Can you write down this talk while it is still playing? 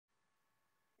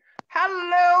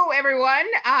Hello, everyone.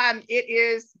 It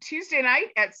is Tuesday night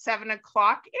at 7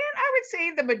 o'clock, and I would say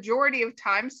the majority of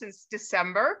time since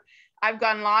December, I've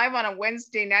gone live on a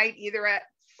Wednesday night, either at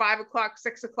 5 o'clock,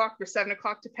 6 o'clock, or 7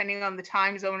 o'clock, depending on the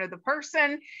time zone of the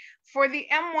person, for the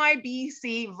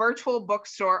MYBC Virtual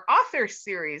Bookstore Author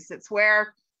Series. It's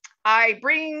where I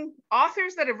bring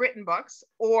authors that have written books,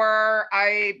 or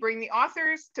I bring the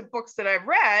authors to books that I've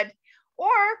read,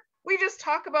 or we just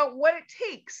talk about what it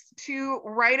takes to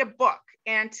write a book.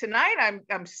 And tonight,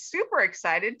 I'm super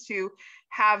excited to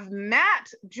have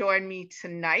Matt join me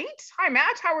tonight. Hi,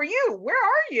 Matt. How are you? Where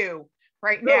are you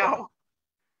right now?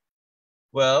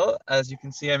 Well, as you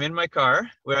can see, I'm in my car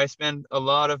where I spend a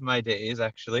lot of my days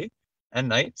actually and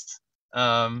nights.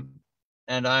 And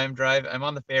I'm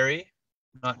on the ferry,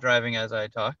 not driving as I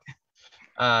talk.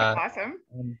 Awesome.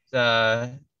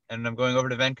 And I'm going over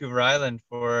to Vancouver Island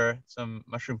for some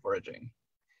mushroom foraging.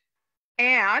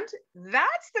 And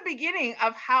that's the beginning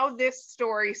of how this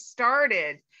story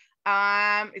started.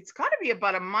 It's got to be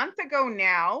about a month ago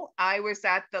now. I was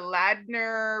at the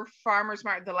Ladner Farmers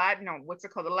Market, the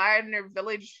Ladner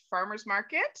Village Farmers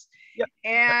Market. Yep.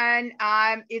 And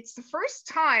it's the first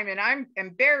time, and I'm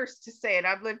embarrassed to say it,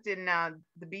 I've lived in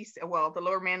the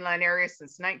Lower Mainland area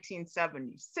since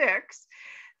 1976.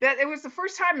 That it was the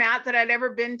first time, Matt, that I'd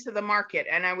ever been to the market.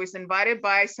 And I was invited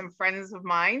by some friends of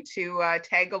mine to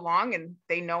tag along, and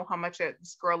they know how much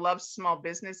this girl loves small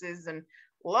businesses and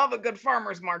love a good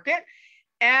farmer's market,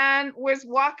 and was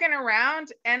walking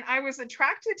around, and I was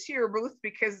attracted to your booth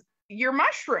because your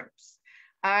mushrooms.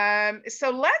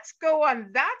 So let's go on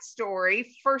that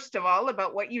story, first of all,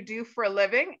 about what you do for a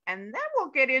living, and then we'll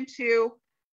get into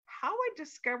how I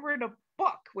discovered a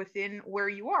book within where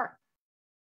you are.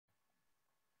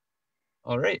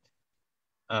 All right.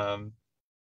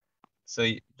 So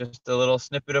just a little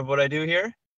snippet of what I do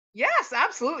here. Yes,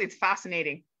 absolutely. It's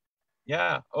fascinating.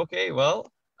 Yeah. Okay.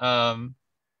 Well,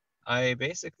 I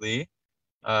basically,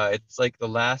 it's like the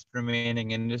last remaining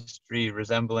industry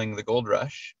resembling the gold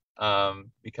rush,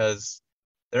 because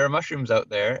there are mushrooms out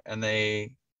there and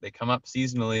they come up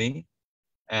seasonally,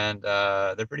 and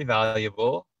they're pretty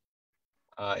valuable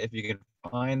if you can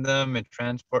find them and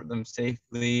transport them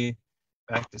safely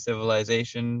back to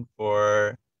civilization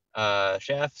for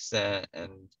chefs and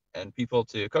people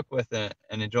to cook with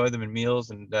and enjoy them in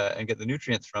meals and get the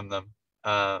nutrients from them.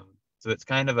 So it's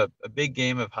kind of a big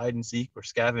game of hide and seek or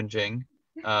scavenging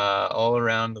all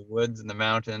around the woods and the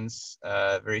mountains.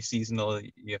 Very seasonal.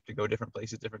 You have to go different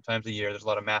places, different times of year. There's a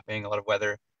lot of mapping, a lot of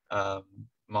weather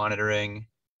monitoring,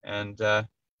 and a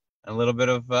little bit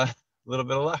of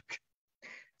luck.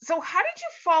 So how did you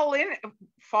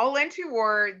fall into,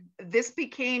 or this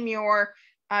became your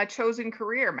chosen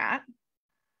career, Matt?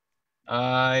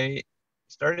 I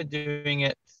started doing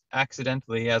it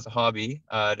accidentally as a hobby.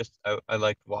 I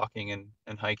liked walking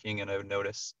and hiking, and I would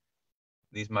notice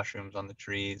these mushrooms on the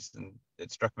trees, and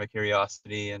it struck my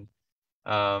curiosity. And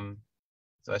so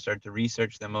I started to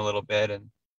research them a little bit.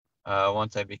 And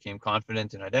once I became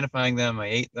confident in identifying them, I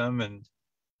ate them, and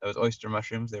those oyster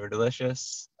mushrooms, they were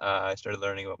delicious. I started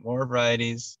learning about more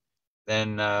varieties.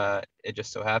 Then it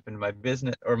just so happened my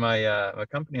business, or my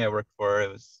company I worked for,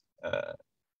 it was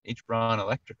H. Braun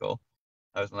Electrical.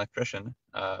 I was an electrician.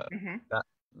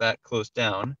 That closed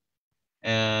down,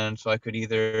 and so I could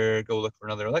either go look for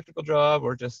another electrical job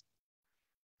or just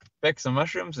pick some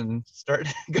mushrooms and start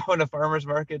going to farmers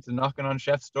markets and knocking on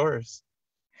chef's doors.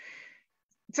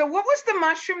 So what was the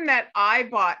mushroom that I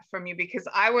bought from you? Because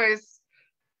I was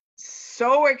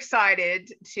so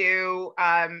excited to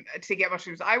get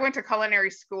mushrooms. I went to culinary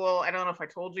school. I don't know if I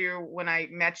told you when I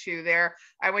met you there.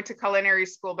 I went to culinary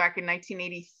school back in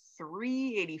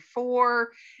 1983,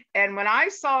 84. And when I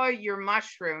saw your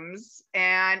mushrooms,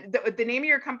 and the name of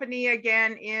your company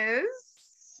again is?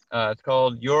 It's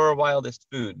called Your Wildest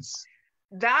Foods.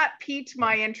 That piqued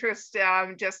my interest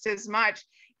just as much.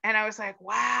 And I was like,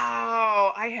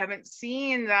 wow, I haven't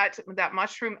seen that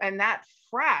mushroom and that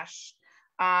fresh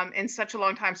in such a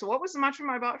long time. So what was the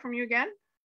mushroom I bought from you again?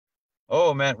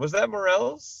 Oh man, was that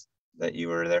morels that you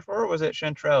were there for, or was it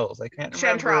chanterelles? I can't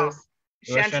remember.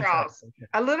 Chanterelles.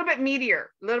 A little bit meatier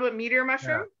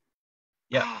mushroom.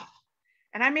 Yeah. Oh,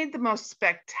 and I made the most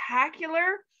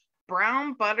spectacular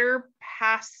brown butter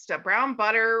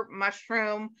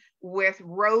mushroom with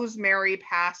rosemary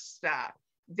pasta.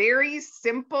 Very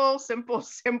simple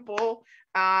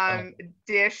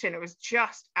dish, and it was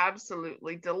just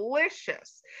absolutely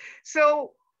delicious.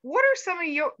 So what are some of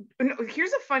your,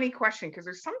 here's a funny question, because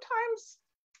there's sometimes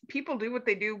people do what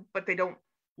they do, but they don't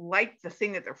like the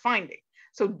thing that they're finding.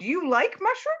 So do you like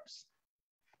mushrooms?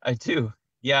 I do.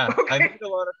 Yeah, I Okay. meet a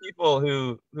lot of people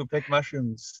who pick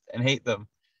mushrooms and hate them,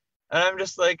 and I'm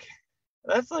just like,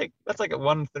 that's like a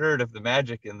 1/3 of the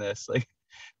magic in this.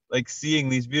 Like seeing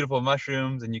these beautiful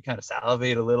mushrooms, and you kind of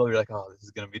salivate a little. You're like, oh, this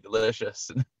is gonna be delicious,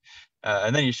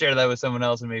 and then you share that with someone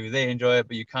else, and maybe they enjoy it,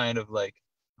 but you kind of like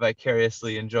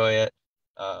vicariously enjoy it,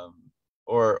 um,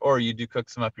 or you do cook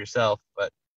some up yourself.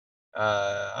 But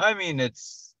I mean,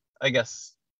 it's I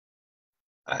guess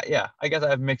yeah, I guess I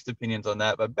have mixed opinions on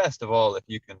that, but best of all, if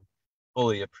you can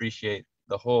fully appreciate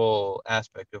the whole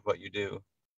aspect of what you do.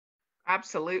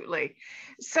 Absolutely.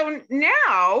 So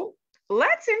now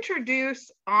let's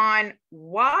introduce on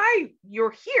why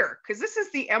you're here, because this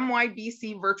is the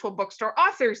MYBC Virtual Bookstore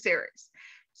Author Series.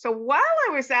 So while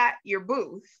I was at your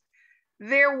booth,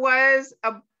 there was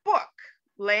a book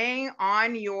laying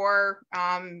on your,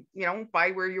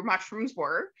 by where your mushrooms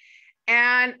were.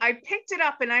 And I picked it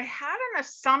up and I had an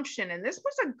assumption, and this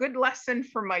was a good lesson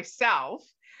for myself,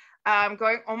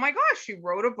 going, oh my gosh, you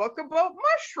wrote a book about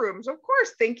mushrooms, of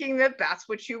course, thinking that that's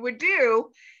what you would do.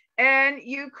 And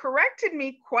you corrected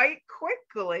me quite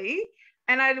quickly.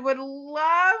 And I would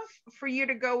love for you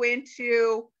to go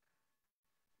into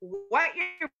what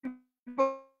your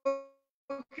book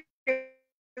is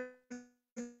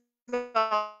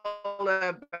all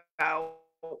about.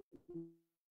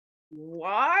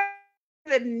 Why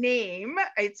the name?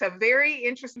 It's a very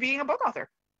interesting being a book author.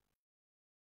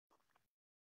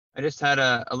 I just had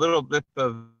a little blip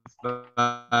of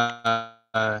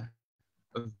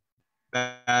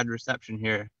bad reception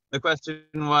here. The question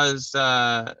was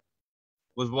why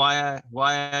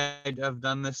I have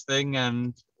done this thing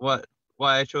and why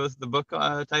I chose the book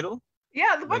title.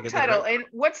 Yeah, the Did I book get that title. right? And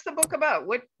what's the book about?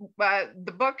 What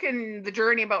the book and the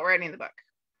journey about writing the book?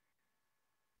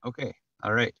 Okay,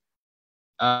 all right.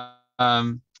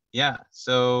 Yeah.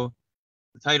 So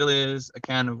the title is A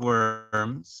Can of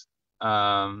Worms,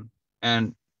 and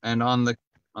on the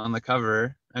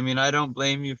cover. I mean, I don't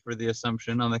blame you for the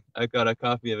assumption. I've got a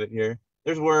copy of it here.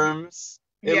 There's worms.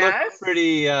 It looks Yes.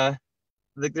 pretty.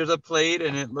 Like there's a plate,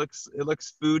 and it looks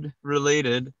food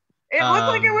related. It looked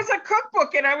like it Um, was a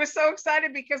cookbook, and I was so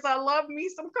excited because I love me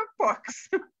some cookbooks.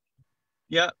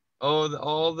 yeah. Oh,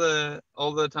 all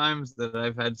the times that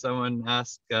I've had someone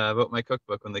ask about my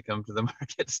cookbook when they come to the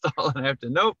market stall, and I have to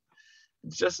nope,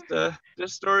 it's just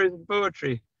stories and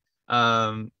poetry.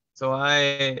 So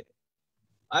I've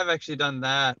actually done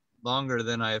that longer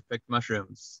than I have picked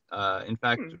mushrooms. In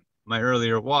fact, my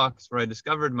earlier walks where I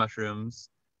discovered mushrooms,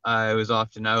 I was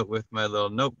often out with my little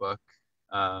notebook.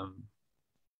 Um,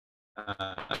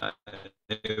 uh,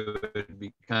 it would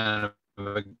be kind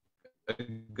of a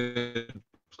good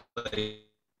place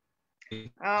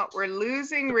Oh, we're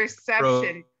losing to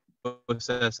reception.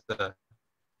 process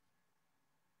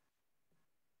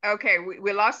Okay,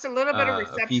 we lost a little bit of a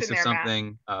reception piece of there, Matt.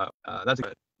 something. That's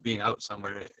good. Being out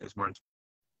somewhere is more.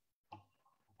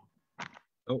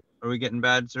 Oh, are we getting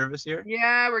bad service here?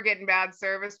 Yeah, we're getting bad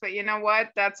service, but you know what?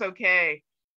 That's okay.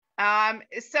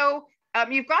 So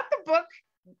you've got the book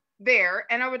there,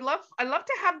 and I'd love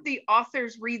to have the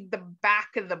authors read the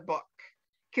back of the book,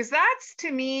 because that's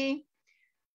to me,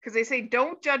 because they say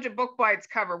don't judge a book by its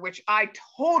cover, which I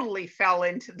totally fell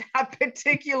into that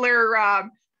particular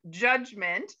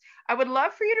judgment. I would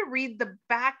love for you to read the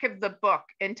back of the book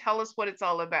and tell us what it's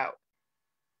all about.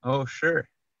 Oh, sure.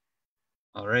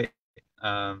 All right.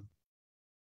 Um,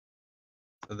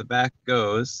 so the back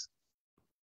goes,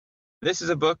 this is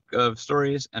a book of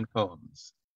stories and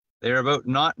poems. They are about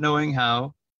not knowing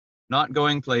how, not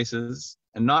going places,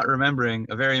 and not remembering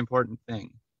a very important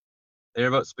thing. They are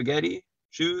about spaghetti,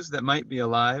 shoes that might be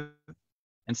alive,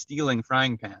 and stealing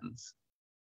frying pans.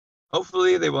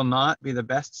 Hopefully, they will not be the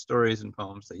best stories and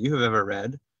poems that you have ever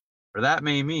read, for that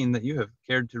may mean that you have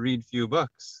cared to read few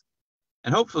books.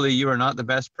 And hopefully, you are not the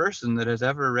best person that has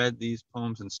ever read these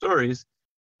poems and stories,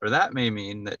 for that may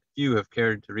mean that few have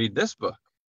cared to read this book.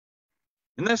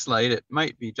 In this light, it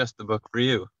might be just the book for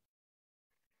you.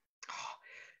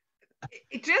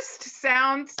 It just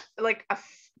sounds like a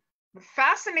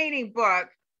fascinating book,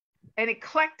 an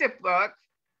eclectic book,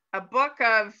 a book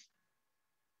of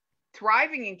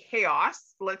thriving in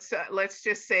chaos. Let's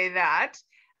just say that.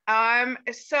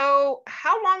 So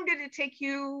how long did it take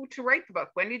you to write the book?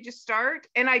 When did you start?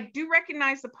 And I do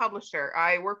recognize the publisher.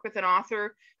 I work with an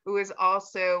author who has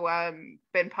also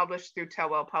been published through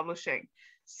Tellwell Publishing.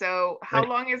 So how Right.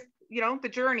 long is the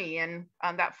journey and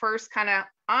that first kind of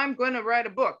I'm going to write a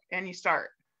book and you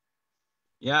start?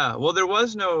 Yeah. Well, there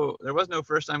was no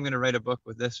first I'm going to write a book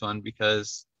with this one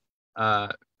because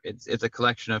uh, it's a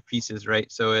collection of pieces, right?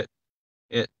 So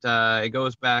it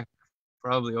goes back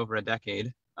probably over a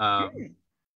decade. Hmm.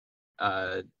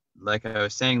 Uh, like I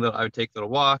was saying, I would take little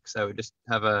walks. I would just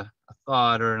have a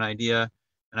thought or an idea,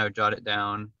 and I would jot it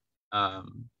down.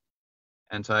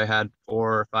 And so I had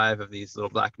 4 or 5 of these little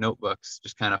black notebooks,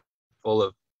 just kind of full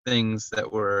of things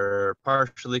that were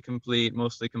partially complete,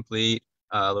 mostly complete,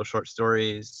 little short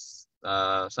stories.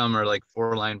 Some are like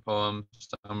 4-line poems,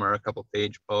 some are a couple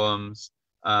page poems.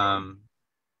 So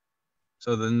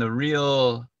then the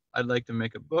real, I'd like to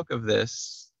make a book of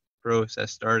this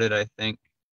process started, I think.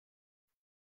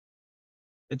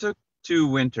 It took 2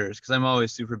 winters because I'm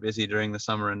always super busy during the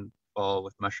summer and fall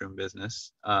with mushroom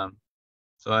business.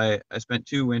 So I spent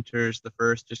 2 winters, the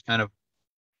first just kind of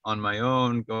on my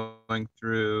own, going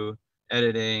through,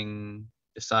 editing,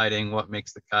 deciding what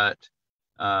makes the cut.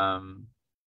 And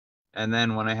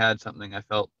then when I had something I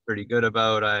felt pretty good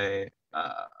about, I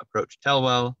approached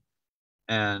Tellwell,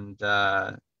 and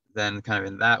then kind of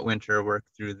in that winter worked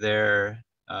through their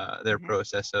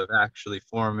process of actually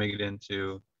forming it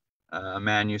into a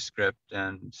manuscript,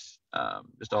 and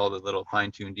just all the little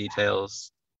fine-tuned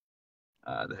details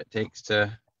that it takes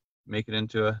to make it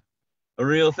into a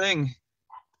real thing.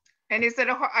 And is it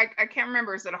I can't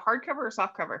remember, is it a hardcover or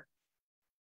softcover?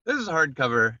 This is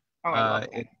hardcover. Oh, I love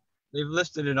it. They've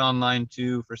listed it online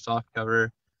too for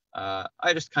softcover.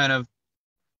 I just kind of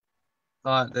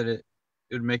thought that it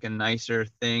would make a nicer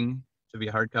thing to be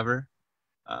hardcover.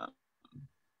 So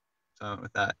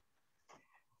with that.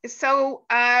 So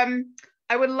I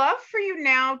would love for you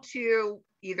now to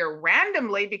either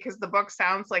randomly, because the book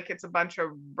sounds like it's a bunch of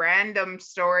random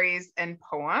stories and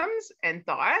poems and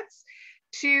thoughts,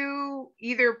 to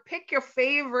either pick your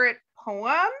favorite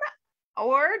poem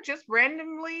or just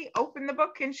randomly open the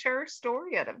book and share a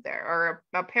story out of there, or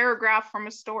a paragraph from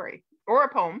a story or a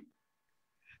poem.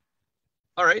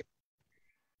 All right.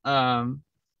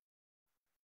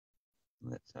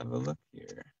 Let's have a look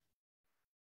here.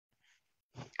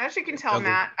 As you can tell,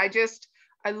 Matt, I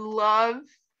love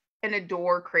and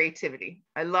adore creativity.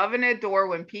 I love and adore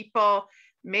when people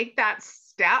make that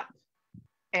step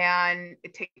and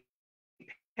take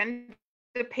pen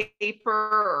to paper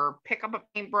or pick up a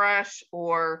paintbrush,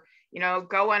 or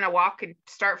go on a walk and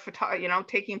start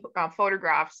taking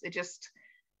photographs.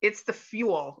 It's the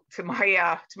fuel to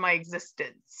my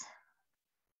existence.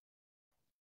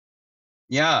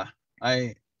 Yeah,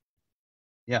 I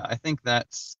think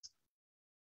that's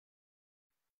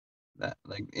that,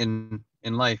 like in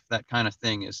life, that kind of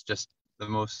thing is just the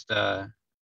most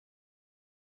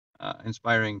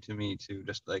inspiring to me, to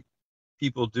just like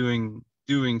people doing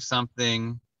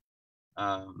something,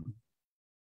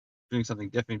 doing something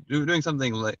different, doing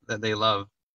something like that they love.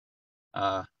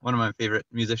 One of my favorite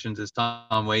musicians is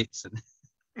Tom Waits, and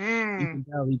you can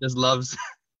tell he just loves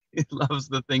he loves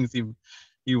the things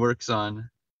he works on,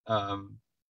 and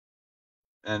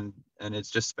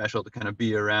it's just special to kind of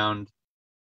be around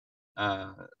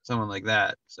someone like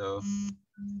that. So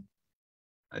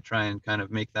I try and kind of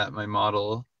make that my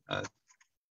model. I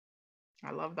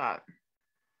love that.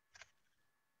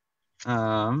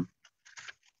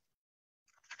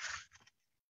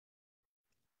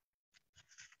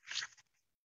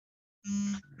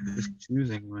 Just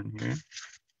choosing one here.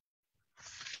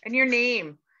 And your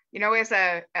name, as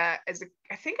a I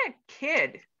think a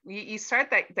kid, you start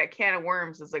that can of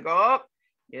worms. It's like, oh,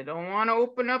 you don't want to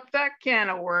open up that can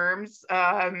of worms.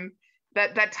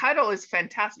 That title is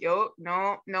fantastic. Oh,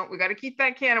 no, we got to keep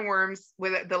that can of worms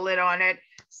with the lid on it.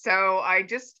 So I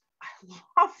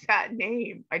love that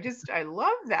name. I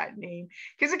love that name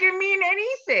because it can mean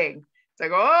anything. It's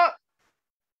like, oh,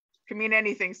 it can mean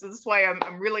anything. So that's why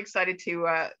I'm really excited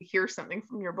to hear something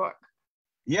from your book.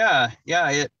 Yeah.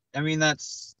 I mean,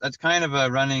 that's kind of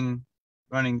a running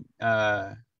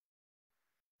not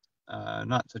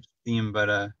such a theme,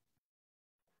 but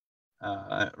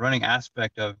a running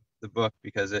aspect of the book,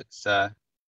 because it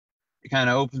kind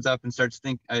of opens up and starts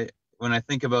when I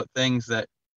think about things that,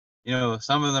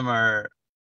 some of them are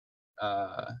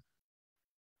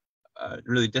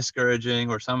really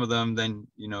discouraging, or some of them then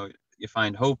you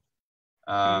find hope,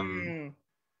 or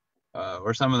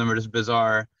some of them are just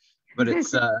bizarre, but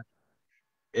it's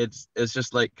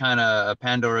just like kind of a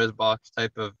Pandora's box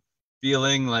type of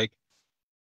feeling. Like,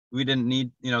 we didn't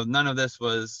need, none of this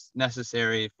was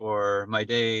necessary for my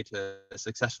day to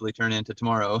successfully turn into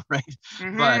tomorrow, right?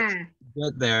 But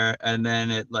get there, and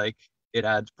then it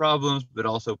adds problems, but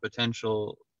also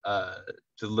potential to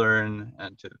learn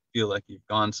and to feel like you've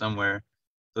gone somewhere.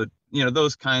 So,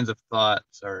 those kinds of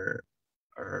thoughts are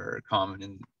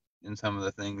common in some of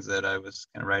the things that I was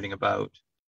kind of writing about.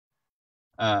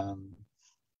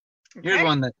 Here's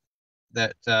one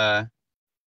that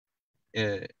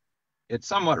it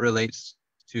somewhat relates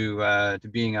to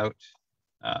being out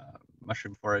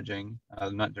mushroom foraging,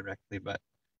 not directly, but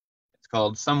it's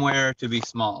called Somewhere to Be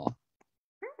Small.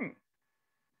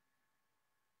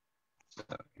 So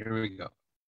here we go.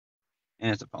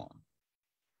 And it's a poem.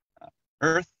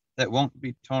 Earth that won't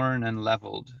be torn and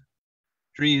leveled,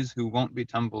 trees who won't be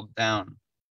tumbled down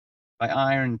by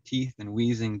iron teeth and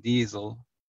wheezing diesel,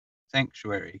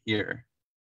 sanctuary here.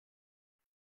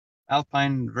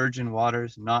 Alpine virgin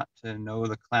waters not to know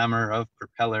the clamor of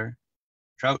propeller,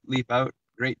 trout leap out,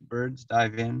 great birds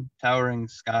dive in, towering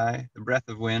sky, the breath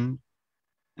of wind,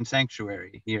 and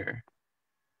sanctuary here.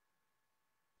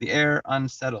 The air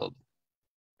unsettled,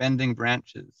 bending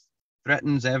branches,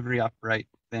 threatens every upright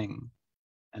thing,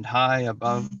 and high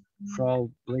above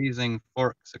crawl blazing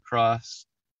forks across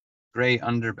gray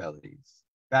underbellies,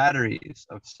 batteries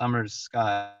of summer's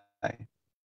sky,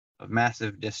 of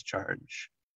massive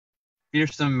discharge,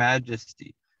 fearsome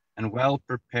majesty, and well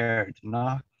prepared to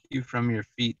knock you from your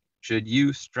feet should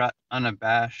you strut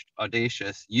unabashed,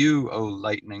 audacious, you, O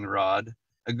lightning rod,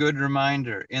 a good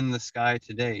reminder in the sky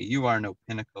today, you are no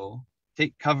pinnacle.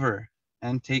 Take cover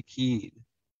and take heed,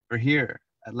 for here,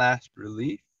 at last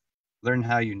relief, learn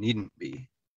how you needn't be.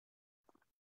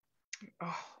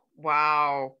 Oh,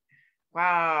 wow.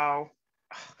 Wow.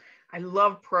 I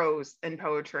love prose and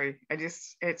poetry.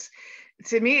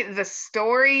 To me, the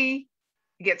story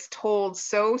gets told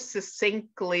so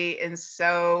succinctly and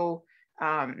so,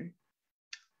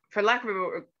 for lack of a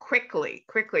word, quickly.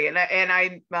 And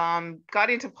I got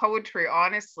into poetry,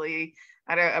 honestly,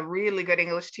 I had a really good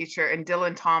English teacher, and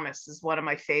Dylan Thomas is one of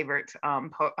my favorite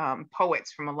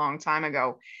poets from a long time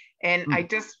ago. And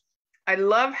I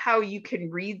love how you can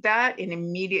read that and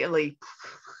immediately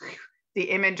the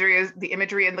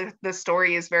imagery in the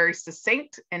story is very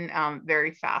succinct and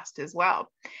very fast as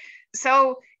well.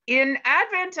 So in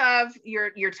advent of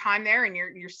your time there and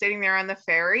you're sitting there on the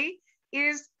ferry,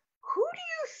 who do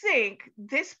you think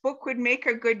this book would make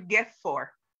a good gift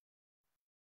for?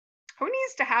 Who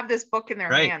needs to have this book in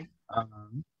their hand?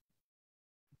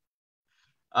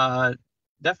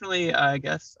 Definitely, I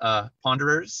guess,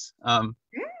 ponderers,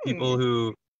 people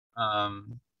who,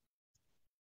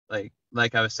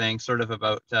 like I was saying, sort of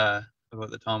about the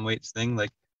Tom Waits thing.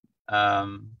 Like,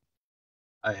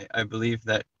 I believe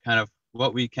that kind of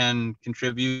what we can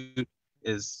contribute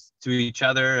is to each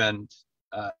other, and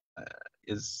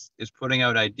is putting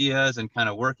out ideas and kind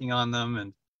of working on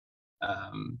them,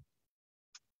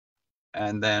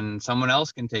 and then someone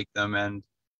else can take them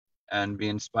and be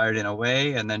inspired in a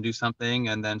way, and then do something,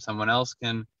 and then someone else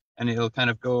can, and it'll kind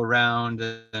of go around,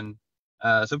 and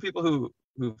so people who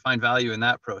find value in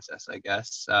that process, I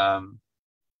guess,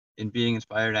 in being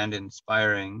inspired and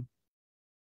inspiring,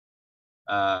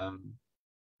 I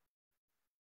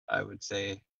would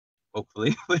say,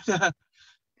 hopefully,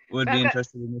 would be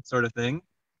interested in this sort of thing.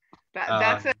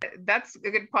 That's a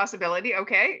good possibility.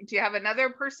 Okay. Do you have another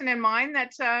person in mind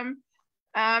that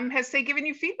has, say, given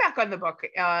you feedback on the book,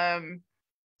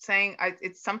 saying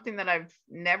it's something that I've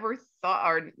never thought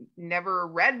or never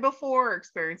read before or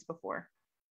experienced before?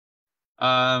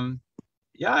 Yeah,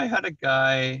 I had a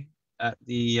guy at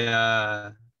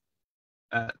the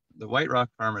White Rock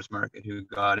Farmers Market who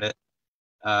got it,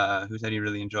 who said he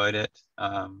really enjoyed it.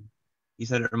 He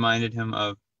said it reminded him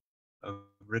of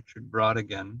Richard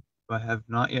Brautigan, who I have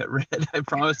not yet read. I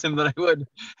promised him that I would.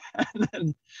 And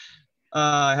then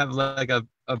I have like a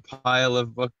pile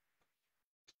of books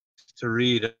to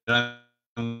read, and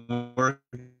I'm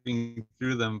working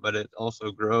through them, but it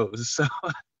also grows. So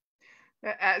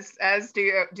as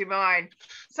do mine.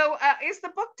 So is the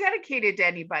book dedicated to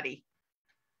anybody?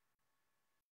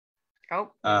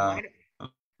 Oh,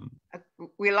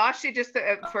 we lost you just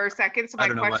for a second. So my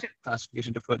question, what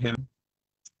classification to put him.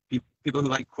 People who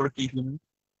like quirky humor.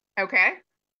 Okay.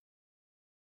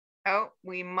 Oh,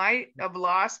 we might have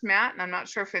lost Matt, and I'm not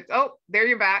sure if it's. Oh, there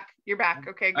you're back. You're back.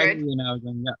 Okay, good. I hear you now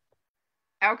again. Yeah.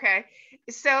 Okay,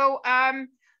 so I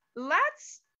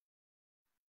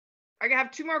have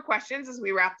two more questions as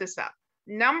we wrap this up.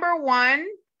 Number one,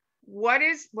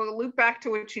 we'll loop back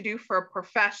to what you do for a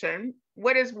profession.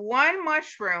 What is one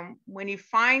mushroom, when you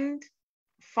find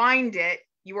it,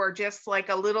 you are just like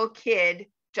a little kid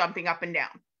jumping up and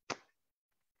down?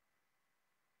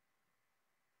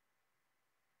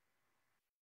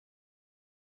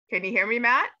 Can you hear me,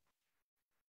 Matt?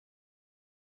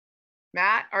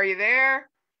 Matt, are you there?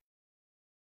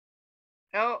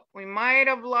 Oh, we might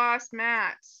have lost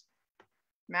Matt.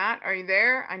 Matt, are you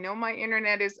there? I know my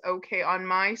internet is okay on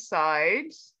my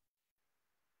side.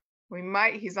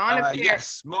 He's on a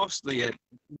yes, mostly it.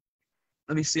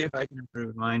 Let me see if I can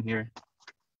improve mine here.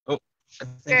 Oh, I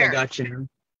think I got you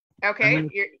now. Okay,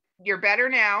 you're better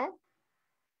now.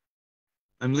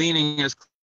 I'm leaning as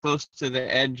close to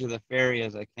the edge of the ferry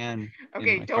as I can in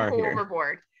Okay, my don't car go here.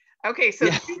 overboard. Okay, so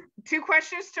Yeah. two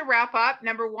questions to wrap up.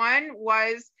 Number one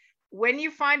was, when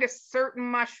you find a certain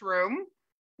mushroom,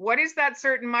 what is that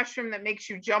certain mushroom that makes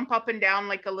you jump up and down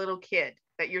like a little kid,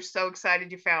 that you're so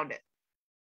excited you found it?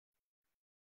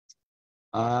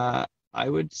 I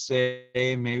would say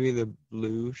maybe the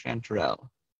blue chanterelle.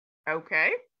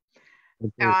 Okay.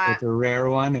 It's a rare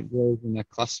one. It grows in a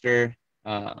cluster,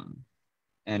 and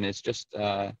it's just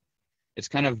it's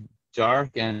kind of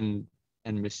dark and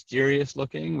mysterious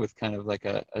looking, with kind of like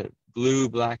a blue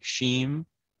black sheen,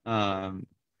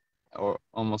 or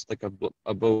almost like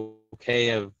a bouquet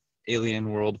of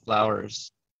alien world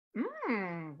flowers.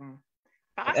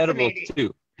 Edible Fascinating.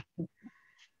 too,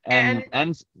 And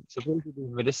and supposedly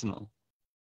medicinal.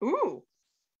 ooh,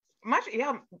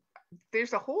 yeah,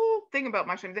 there's a whole thing about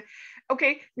mushrooms.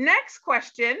 Okay, next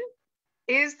question.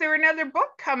 Is there another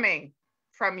book coming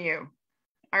from you?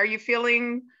 Are you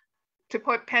feeling to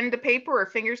put pen to paper or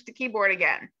fingers to keyboard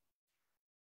again?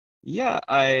 Yeah,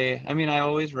 I mean, I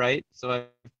always write, so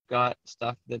I've got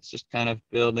stuff that's just kind of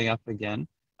building up again.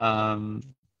 Um,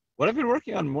 what I've been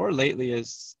working on more lately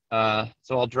is so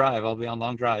I'll be on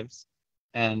long drives,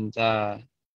 and I'll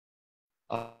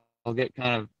get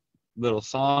kind of little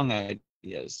song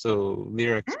ideas, so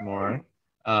lyrics more,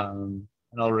 and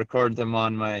I'll record them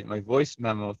on my voice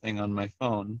memo thing on my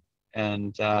phone,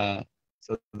 and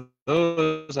so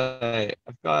those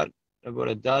I've got about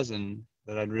a dozen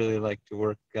that I'd really like to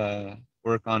work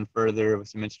on further with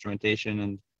some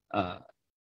instrumentation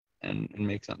and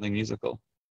make something musical.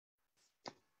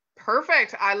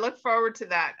 Perfect. I look forward to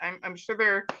that. I'm sure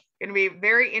they're going to be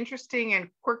very interesting and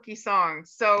quirky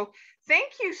songs. So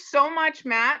thank you so much,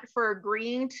 Matt, for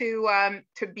agreeing to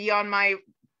be on my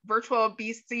virtual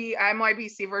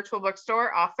MYBC virtual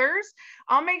bookstore authors.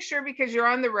 I'll make sure, because you're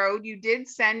on the road, you did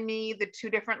send me the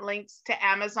 2 different links to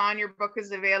Amazon. Your book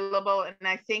is available, and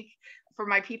I think for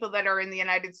my people that are in the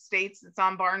United States, it's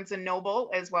on Barnes and Noble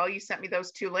as well. You sent me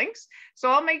those 2 links, so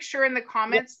I'll make sure in the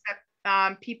comments that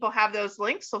people have those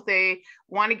links. So if they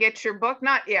want to get your book,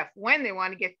 not if, when they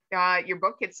want to get your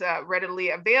book, it's readily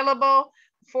available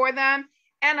for them.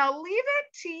 And I'll leave it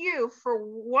to you for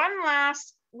one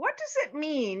last, what does it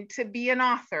mean to be an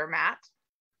author, Matt?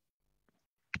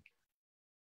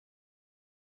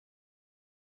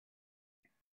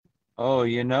 Oh,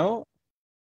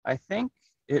 I think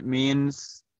it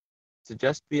means to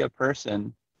just be a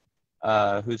person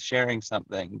who's sharing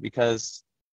something, because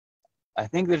I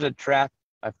think there's a trap.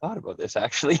 I've thought about this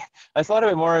actually. I thought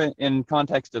of it more in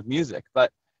context of music,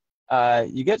 but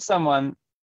you get someone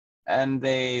and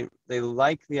they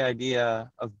like the idea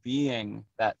of being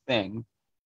that thing,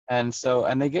 and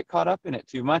they get caught up in it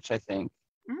too much, I think,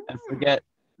 and forget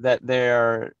that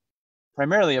they're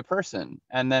primarily a person.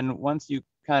 And then once you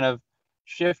kind of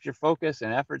shift your focus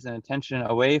and efforts and attention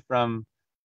away from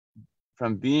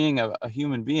being a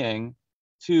human being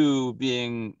to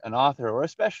being an author, or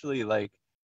especially like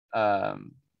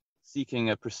seeking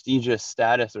a prestigious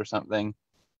status or something,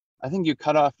 I think you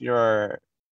cut off your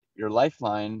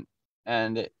lifeline,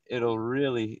 and it'll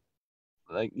really,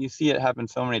 like, you see it happen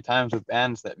so many times with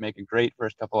bands that make a great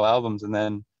first couple albums, and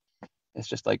then it's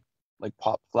just like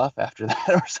pop fluff after that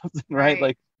or something, right?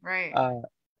 Like, right.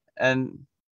 And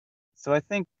so I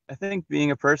think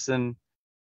being a person,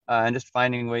 and just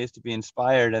finding ways to be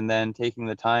inspired, and then taking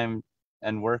the time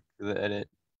and work that it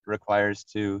requires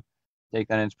to take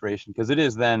that inspiration, because it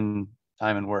is then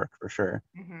time and work for sure,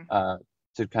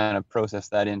 to kind of process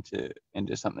that into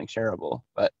something shareable.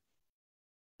 But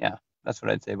yeah, that's what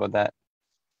I'd say about that.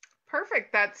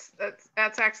 Perfect. That's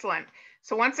excellent.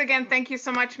 So once again, thank you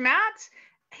so much, Matt.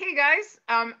 Hey guys,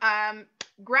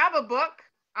 grab a book.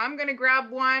 I'm gonna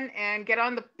grab one and get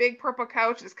on the big purple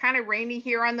couch. It's kind of rainy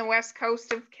here on the west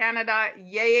coast of Canada.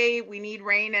 Yay, we need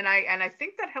rain, and I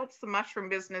think that helps the mushroom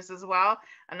business as well.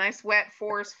 A nice wet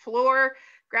forest floor.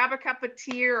 Grab a cup of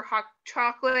tea or hot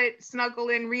chocolate, snuggle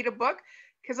in, read a book,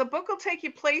 because a book will take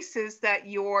you places that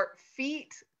your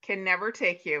feet can never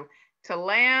take you, to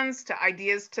lands, to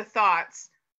ideas, to thoughts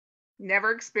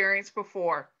never experienced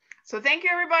before. So thank you,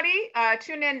 everybody.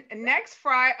 Tune in next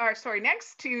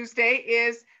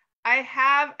Tuesday. I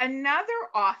have another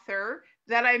author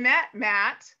that I met,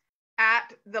 Matt,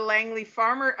 at the Langley at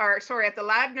the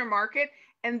Ladner Market,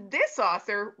 and this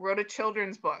author wrote a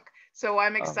children's book. So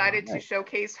I'm excited to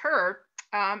showcase her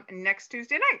next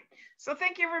Tuesday night. So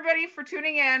thank you, everybody, for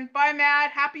tuning in. Bye,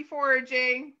 Matt. Happy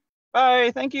foraging.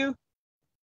 Bye. Thank you.